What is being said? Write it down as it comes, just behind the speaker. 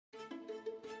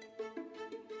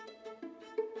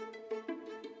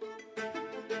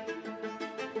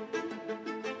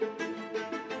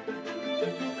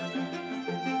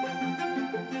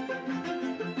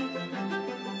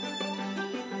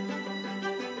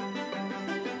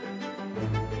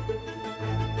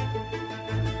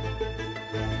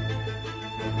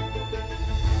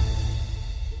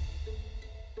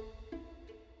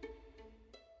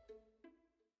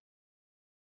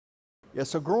Yeah,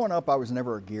 so growing up, I was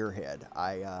never a gearhead.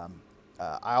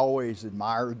 I always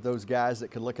admired those guys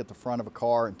that could look at the front of a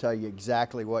car and tell you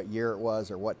exactly what year it was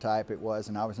or what type it was,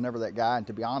 and I was never that guy, and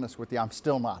to be honest with you, I'm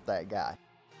still not that guy.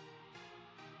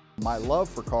 My love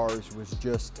for cars was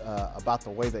just about the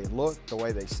way they looked, the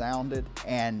way they sounded,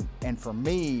 and for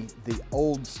me, the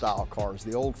old style cars,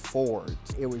 the old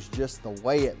Fords, it was just the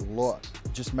way it looked.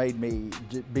 It just made me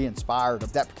be inspired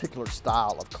of that particular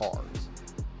style of cars.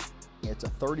 It's a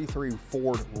 33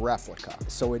 Ford replica,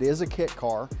 so it is a kit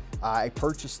car. I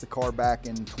purchased the car back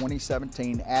in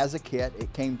 2017 as a kit.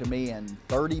 It came to me in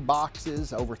 30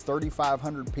 boxes, over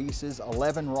 3,500 pieces,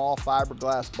 11 raw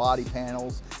fiberglass body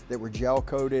panels that were gel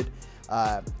coated.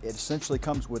 It essentially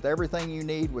comes with everything you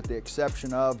need with the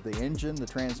exception of the engine, the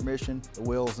transmission, the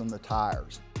wheels, and the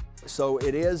tires. So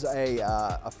it is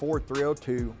a Ford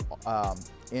 302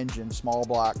 engine, small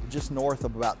block, just north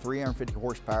of about 350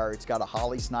 horsepower. It's got a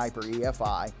Holley Sniper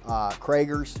EFI.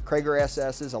 Krager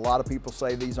SS's, a lot of people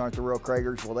say these aren't the real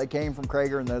Kragers. Well, they came from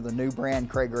Krager and they're the new brand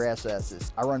Krager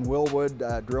SS's. I run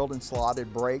Willwood drilled and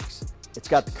slotted brakes. It's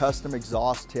got the custom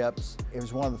exhaust tips. It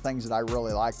was one of the things that I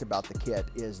really liked about the kit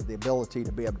is the ability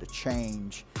to be able to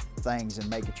change things and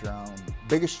make it your own.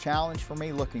 Biggest challenge for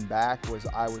me looking back was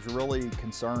I was really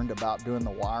concerned about doing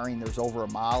the wiring. There's over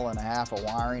 1.5 miles of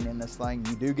wiring in this thing.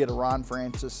 You do get a Ron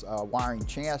Francis wiring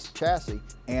chassis,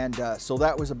 and so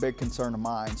that was a big concern of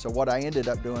mine. So what I ended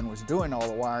up doing was doing all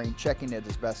the wiring, checking it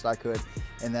as best I could,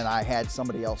 and then I had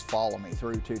somebody else follow me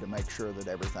through too to make sure that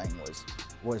everything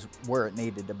was where it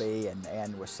needed to be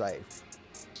and was safe.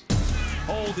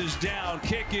 Hold is down,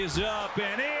 kick is up,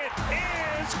 and it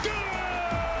is good!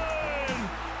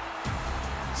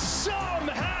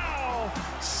 Somehow,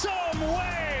 some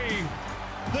way,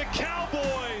 the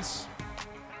Cowboys.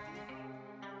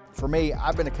 For me,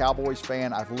 I've been a Cowboys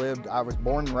fan. I was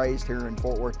born and raised here in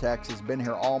Fort Worth, Texas, been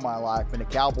here all my life, been a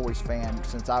Cowboys fan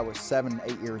since I was 7,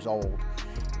 8 years old.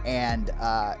 And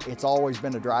it's always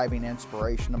been a driving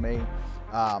inspiration to me.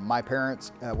 My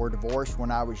parents were divorced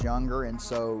when I was younger, and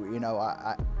so, you know,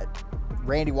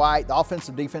 Randy White, the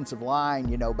offensive defensive line,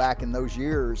 you know, back in those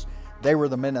years, they were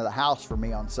the men of the house for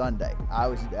me on Sunday. I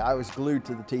was glued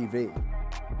to the TV.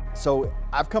 So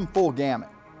I've come full gamut,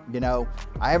 you know.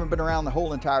 I haven't been around the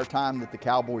whole entire time that the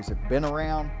Cowboys have been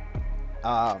around,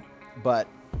 but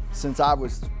since I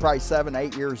was probably 7,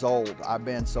 8 years old,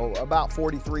 so about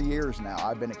 43 years now,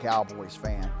 I've been a Cowboys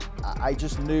fan. I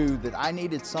just knew that I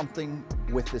needed something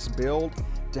with this build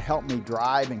to help me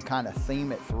drive and kind of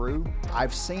theme it through.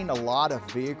 I've seen a lot of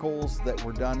vehicles that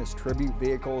were done as tribute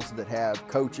vehicles that have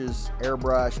coaches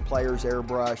airbrushed, players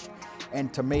airbrushed,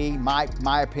 and to me, my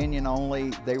opinion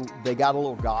only, they got a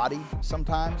little gaudy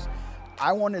sometimes.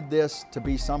 I wanted this to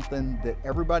be something that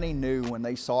everybody knew when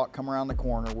they saw it come around the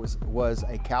corner was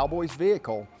a Cowboys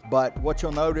vehicle, but what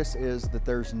you'll notice is that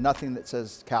there's nothing that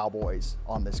says Cowboys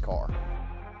on this car.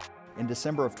 In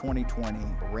December of 2020,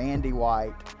 Randy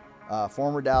White,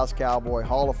 former Dallas Cowboy,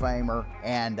 Hall of Famer,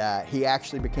 and he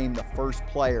actually became the first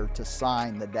player to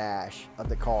sign the dash of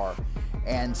the car.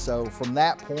 And so from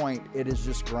that point, it has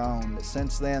just grown.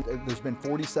 Since then, there's been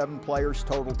 47 players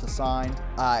total to sign.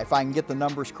 If I can get the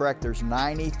numbers correct, there's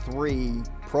 93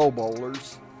 Pro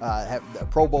Bowlers, have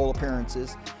Pro Bowl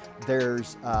appearances.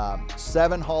 There's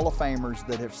 7 Hall of Famers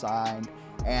that have signed,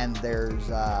 and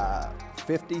there's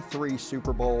 53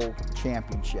 Super Bowl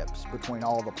championships between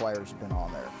all the players who've been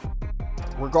on there.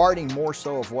 Regarding more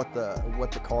so of what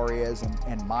the car is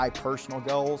and my personal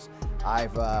goals,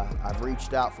 I've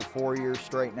reached out for 4 years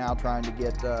straight now trying to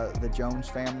get the Jones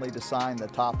family to sign the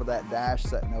top of that dash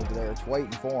sitting over there. It's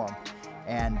waiting for them,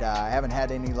 and I haven't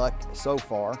had any luck so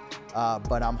far,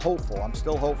 but I'm hopeful. I'm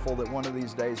still hopeful that one of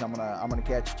these days I'm gonna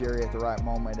catch Jerry at the right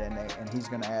moment, and he's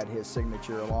gonna add his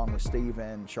signature along with Steve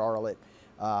and Charlotte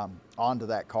onto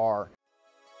that car.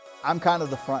 I'm kind of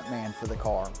the front man for the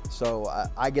car, so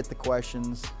I get the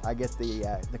questions, I get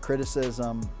the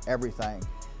criticism, everything.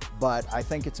 But I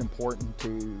think it's important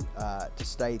to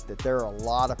state that there are a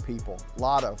lot of people, a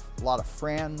lot of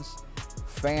friends,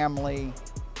 family,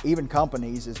 even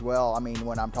companies as well. I mean,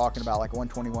 when I'm talking about like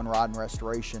 121 Rod and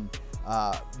Restoration,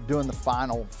 doing the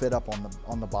final fit up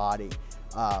on the body.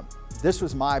 This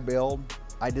was my build.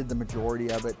 I did the majority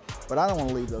of it, but I don't want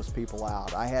to leave those people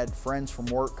out. I had friends from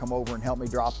work come over and help me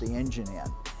drop the engine in.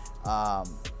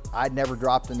 I'd never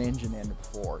dropped an engine in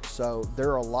before, so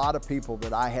there are a lot of people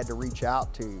that I had to reach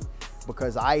out to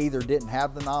because I either didn't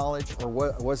have the knowledge or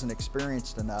wasn't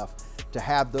experienced enough to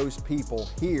have those people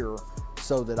here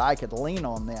so that I could lean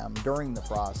on them during the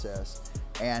process.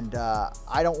 And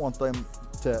I don't want them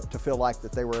to feel like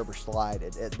that they were ever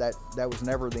slighted. That was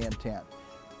never the intent.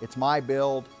 It's my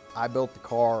build. I built the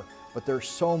car. but there's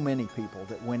so many people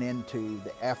that went into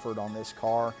the effort on this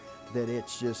car that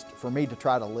it's just, for me to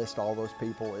try to list all those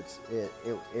people, it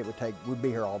would take, we'd be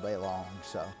here all day long.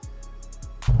 So